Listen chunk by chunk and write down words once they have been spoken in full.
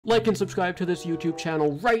Like and subscribe to this YouTube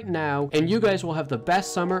channel right now, and you guys will have the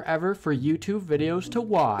best summer ever for YouTube videos to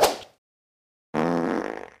watch.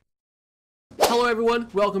 Hello everyone,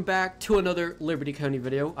 welcome back to another Liberty County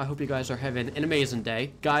video. I hope you guys are having an amazing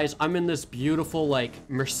day. Guys, I'm in this beautiful like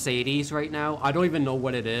Mercedes right now. I don't even know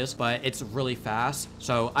what it is, but it's really fast.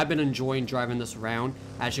 So I've been enjoying driving this around.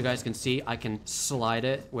 As you guys can see, I can slide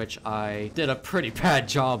it, which I did a pretty bad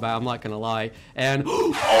job at, I'm not gonna lie. And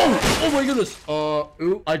oh my goodness.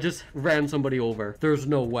 Ooh, I just ran somebody over. There's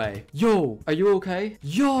no way. Yo, are you okay?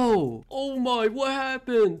 Yo, oh my, what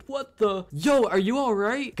happened? What the? Yo, are you all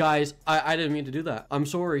right? Guys, I didn't mean to do that. I'm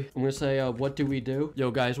sorry. I'm gonna say, what do we do?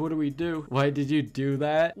 Yo, guys, what do we do? Why did you do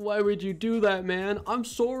that? Why would you do that, man? I'm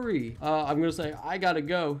sorry. I'm gonna say, I gotta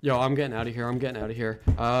go. Yo, I'm getting out of here. I'm getting out of here.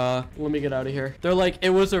 Let me get out of here. They're like,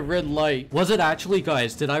 it was a red light. Was it actually,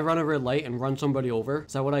 guys? Did I run a red light and run somebody over?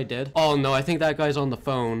 Is that what I did? Oh, no, I think that guy's on the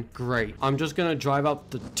phone. Great. I'm just gonna drive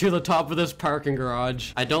up to the top of this parking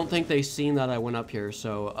garage. I don't think they seen that I went up here.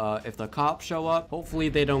 So, if the cops show up, hopefully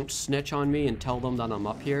they don't snitch on me and tell them that I'm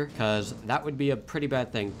up here, because that would be a pretty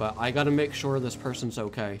bad thing. But I gotta make sure this person's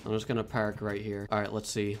okay. I'm just gonna park right here. All right, let's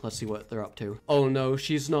see what they're up to. Oh no,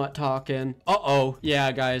 she's not talking. Uh-oh.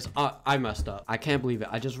 Yeah, guys, I messed up. I can't believe it.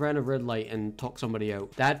 I just ran a red light and took somebody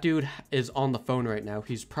out. That dude is on the phone right now.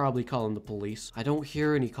 He's probably calling the police. I don't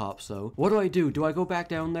hear any cops though. What do? Do I go back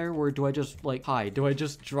down there, or do I just like hide? Do I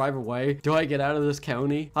just drive away? Do I get out of this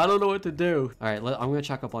county? I don't know what to do. All right, I'm gonna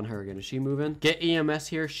check up on her again. Is she moving? Get EMS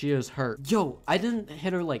here. She is hurt. Yo, I didn't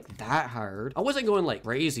hit her like that hard. I wasn't going like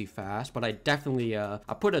crazy fast, but I definitely I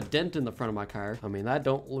put a dent in the front of my car. I mean, that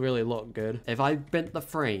don't really look good. If I bent the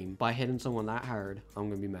frame by hitting someone that hard, I'm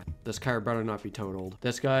gonna be mad. This car better not be totaled.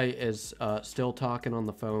 This guy is still talking on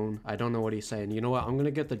the phone. I don't know what he's saying. You know what? I'm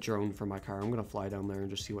gonna get the drone for my car. I'm gonna fly down there and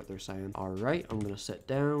just see what they're saying. All right, I'm gonna sit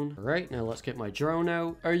down. All right, now let's get my drone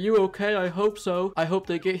out. Are you okay? I hope so. I hope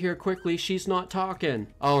they get here quickly. She's not talking.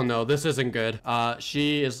 Oh no, this isn't good.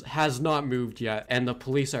 She has not moved yet, and the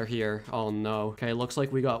police are here. Oh no. Okay, looks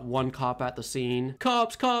like we got one cop at the scene.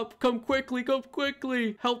 Cops, come quickly, come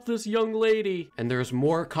quickly. Help this young lady. And there's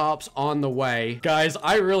more cops on the way. Guys,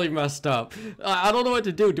 I really messed up. I don't know what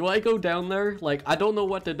to do. Do I go down there? Like, I don't know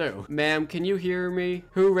what to do. Ma'am, can you hear me?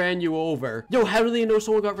 Who ran you over? Yo, how do they know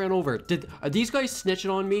someone got ran over? Are these guys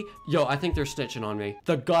snitching on me? Yo, I think they're snitching on me.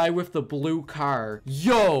 The guy with the blue car.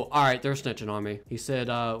 Yo, all right, they're snitching on me. He said,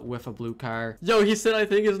 with a blue car. Yo, he said, I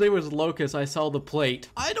think his name was Locus. I saw the plate.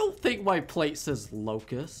 I don't think my plate says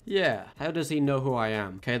Locus. Yeah, how does he know who I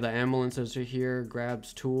am? Okay, the ambulances are here.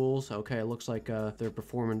 Grabs tools. Okay, it looks like they're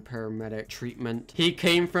performing paramedic treatment. He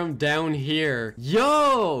came from down here.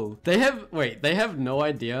 Yo, they have no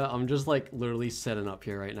idea. I'm just like literally sitting up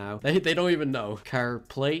here right now. They don't even know. Car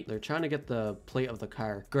plate. They're trying to get the plate of the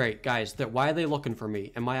car. Great, guys. Why are they looking for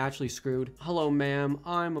me? Am I actually screwed? Hello, ma'am.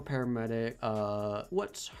 I'm a paramedic.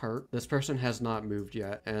 What's hurt? This person has not moved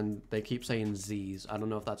yet, and they keep saying Z's. I don't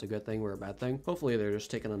know if that's a good thing or a bad thing. Hopefully they're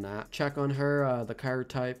just taking a nap. Check on her. The car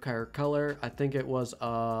type, car color. I think it was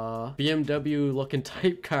BMW looking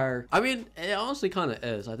type car. I mean, it honestly kind of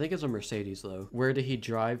is. I think it's a Mercedes though. Where did he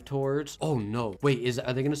drive towards? Oh no. Wait,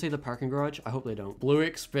 are they gonna say the parking garage? I hope they don't. Blue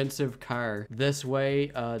expensive car. This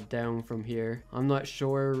way, down from here. I'm not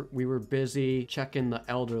sure. We were busy checking the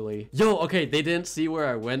elderly. Yo, okay, they didn't see where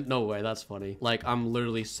I went. No way, that's funny. Like, I'm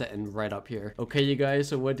literally sitting right up here. Okay, you guys,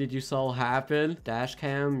 so what did you saw happen? Dash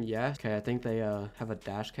cam, yes. Okay, I think they have a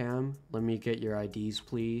dash cam. Let me get your IDs,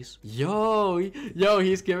 please. Yo,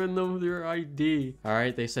 he's giving them their ID. All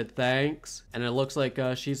right, they said thanks. And it looks like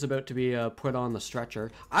she's about to be put on the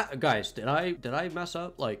stretcher. Guys, did I mess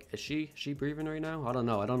up? Like, is she breathing right now? I don't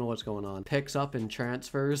know what's going on. Picks up and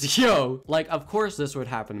transfers. Yo, like, of course this would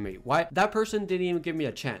happen to me. Why? That person didn't even give me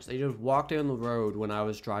a chance. They just walked down the road when I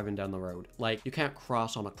was driving down the road. Like, you can't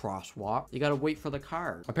cross on a crosswalk. You gotta wait for the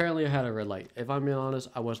car. Apparently I had a red light. If I'm being honest,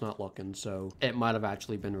 I was not looking, so it might have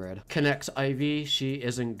actually been red. Connects Ivy. She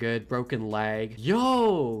isn't good. Broken leg.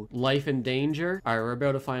 Yo, life in danger. All right, we're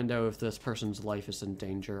about to find out if this person's life is in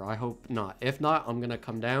danger. I hope not. If not, I'm gonna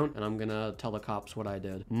come down and I'm gonna tell the cops what I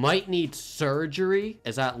did. Might need surgery.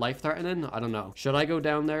 Is that life-threatening? I don't know. Should I go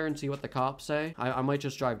down there and see what the cops say? I might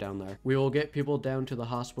just drive down there. We will get people down to the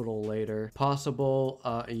hospital later. Possible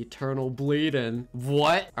eternal bleeding.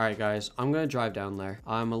 What? All right, guys, I'm gonna drive down there.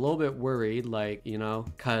 I'm a little bit worried, like, you know,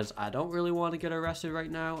 because don't really want to get arrested right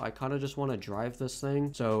now. I kind of just want to drive this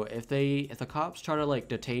thing. So if the cops try to like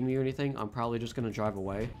detain me or anything, I'm probably just gonna drive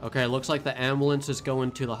away. Okay, it looks like the ambulance is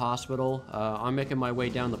going to the hospital. I'm making my way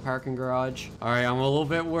down the parking garage. All right, I'm a little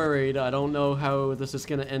bit worried. I don't know how this is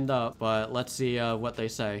gonna end up, but let's see what they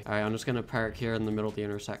say. All right, I'm just gonna park here in the middle of the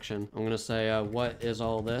intersection. I'm gonna say, what is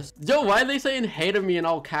all this? Yo, why are they saying hate of me in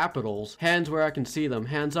all capitals? Hands where I can see them.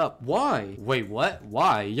 Hands up. Why? Wait, what?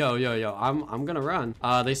 Why? Yo, I'm gonna run.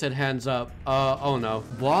 They said hands up. Oh no.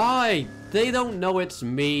 Why? They don't know it's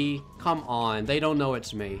me. Come on, they don't know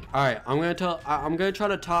it's me. All right, I'm gonna try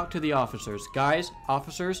to talk to the officers. Guys,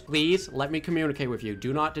 officers, please let me communicate with you.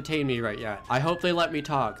 Do not detain me right yet. I hope they let me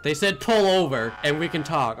talk. They said pull over and we can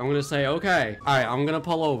talk. I'm gonna say, okay. All right, I'm gonna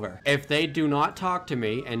pull over. If they do not talk to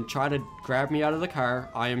me and try to grab me out of the car,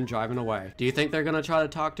 I am driving away. Do you think they're gonna try to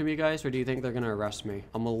talk to me, guys, or do you think they're gonna arrest me?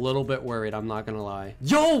 I'm a little bit worried, I'm not gonna lie.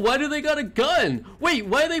 Yo, why do they got a gun? Wait,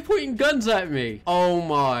 why are they pointing guns at me? Oh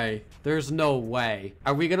my. There's no way.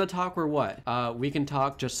 Are we gonna talk or what? We can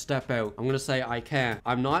talk, just step out. I'm gonna say I can't.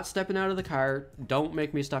 I'm not stepping out of the car. Don't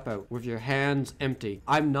make me step out with your hands empty.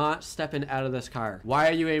 I'm not stepping out of this car. Why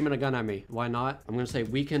are you aiming a gun at me? Why not? I'm gonna say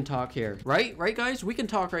we can talk here. Right? Right, guys? We can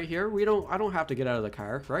talk right here. I don't have to get out of the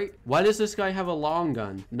car, right? Why does this guy have a long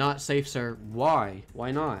gun? Not safe, sir. Why? Why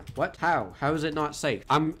not? What? How? How is it not safe?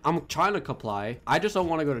 I'm trying to comply. I just don't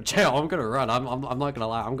want to go to jail. I'm gonna run. I'm not gonna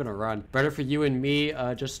lie. I'm gonna run. Better for you and me,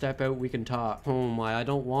 just step out. We can talk. Oh my, I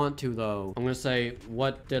don't want to though. I'm gonna say,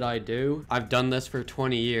 what did I do? I've done this for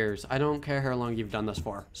 20 years. I don't care how long you've done this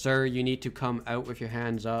for. Sir, you need to come out with your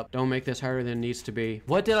hands up. Don't make this harder than it needs to be.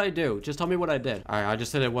 What did I do? Just tell me what I did. All right, I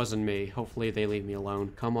just said it wasn't me. Hopefully they leave me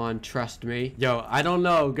alone. Come on, trust me. Yo, I don't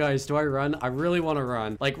know, guys. Do I run? I really want to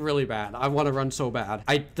run. Like, really bad. I want to run so bad.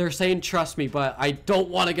 They're saying trust me, but I don't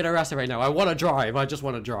want to get arrested right now. I want to drive. I just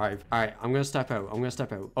want to drive. All right, I'm gonna step out. I'm gonna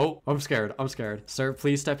step out. Oh, I'm scared. I'm scared. Sir,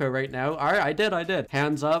 please step out right now. All right, I did.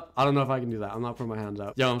 Hands up. I don't know if I can do that. I'm not putting my hands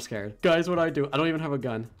up. Yo, I'm scared. Guys, what do I do? I don't even have a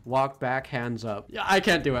gun. Walk back, hands up. Yeah, I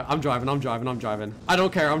can't do it. I'm driving. I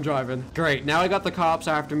don't care. I'm driving. Great. Now I got the cops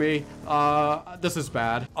after me. This is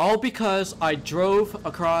bad. All because I drove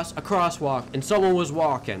across a crosswalk and someone was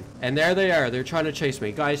walking. And there they are. They're trying to chase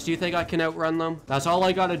me. Guys, do you think I can outrun them? That's all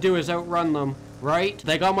I gotta do is outrun them. Right?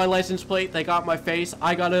 They got my license plate. They got my face.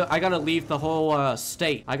 I gotta leave the whole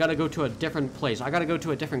state. I gotta go to a different place. I gotta go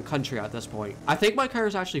to a different country at this point. I think my car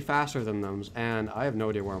is actually faster than them, and I have no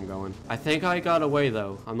idea where I'm going. I think I got away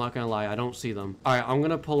though. I'm not gonna lie. I don't see them. All right, I'm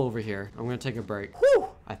gonna pull over here. I'm gonna take a break. Whew!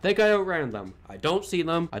 I think I outran them. I don't see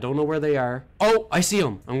them. I don't know where they are. Oh, I see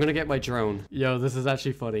them. I'm gonna get my drone. Yo, this is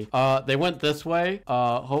actually funny. They went this way.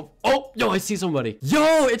 Oh, yo, I see somebody.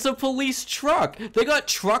 Yo, it's a police truck. They got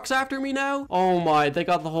trucks after me now? Oh my, they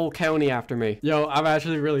got the whole county after me. Yo, I'm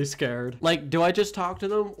actually really scared. Like, do I just talk to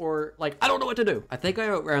them or like, I don't know what to do. I think I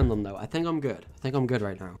outran them though. I think I'm good. I think I'm good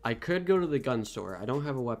right now. I could go to the gun store. I don't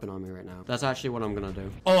have a weapon on me right now. That's actually what I'm gonna do.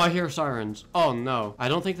 Oh, I hear sirens. Oh no. I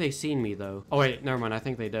don't think they seen me though. Oh wait, never mind. I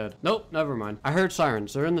think they did. Nope, never mind. I heard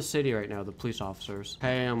sirens. They're in the city right now, the police officers.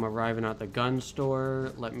 Hey, I'm arriving at the gun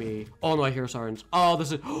store. Let me... Oh no, I hear sirens. Oh,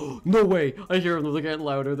 this is... No way. I hear them. They're getting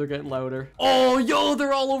louder. They're getting louder. Oh, yo,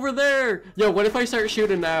 they're all over there. Yo, what if I start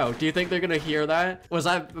shooting now? Do you think they're gonna hear that? Was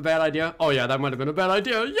that a bad idea? Oh yeah, that might have been a bad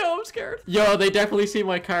idea. Yo, I'm scared. Yo, they definitely see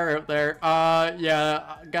my car out there.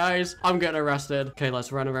 Yeah, guys, I'm getting arrested. Okay,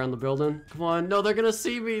 let's run around the building. Come on. No, they're gonna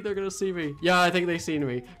see me. They're gonna see me. Yeah, I think they seen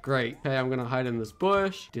me. Great. Okay, I'm gonna hide in this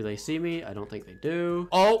bush. Do they see me? I don't think they do.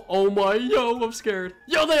 Oh my, yo, I'm scared.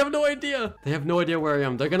 Yo, they have no idea. They have no idea where I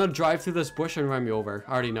am. They're gonna drive through this bush and run me over.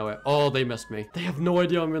 I already know it. Oh, they missed me. They have no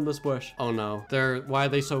idea I'm in this bush. Oh no. Why are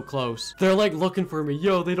they so close? They're like looking for me.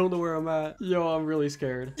 Yo, they don't know where I'm at. Yo, I'm really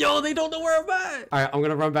scared. Yo, they don't know where I'm at. All right, I'm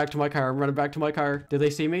gonna run back to my car. I'm running back to my car. Did they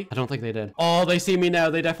see me? I don't think they did. Oh, they see me now.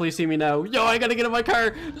 They definitely see me now. Yo, I gotta get in my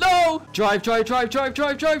car. No! Drive,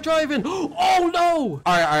 driving. Oh no!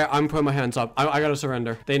 All right, I'm putting my hands up. I gotta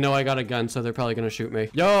surrender. They know I got a gun, so they're probably gonna shoot me.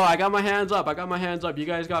 Yo, I got my hands up. You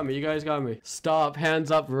guys got me. Stop.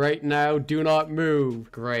 Hands up right now. Do not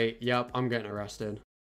move. Great. Yep, I'm getting arrested.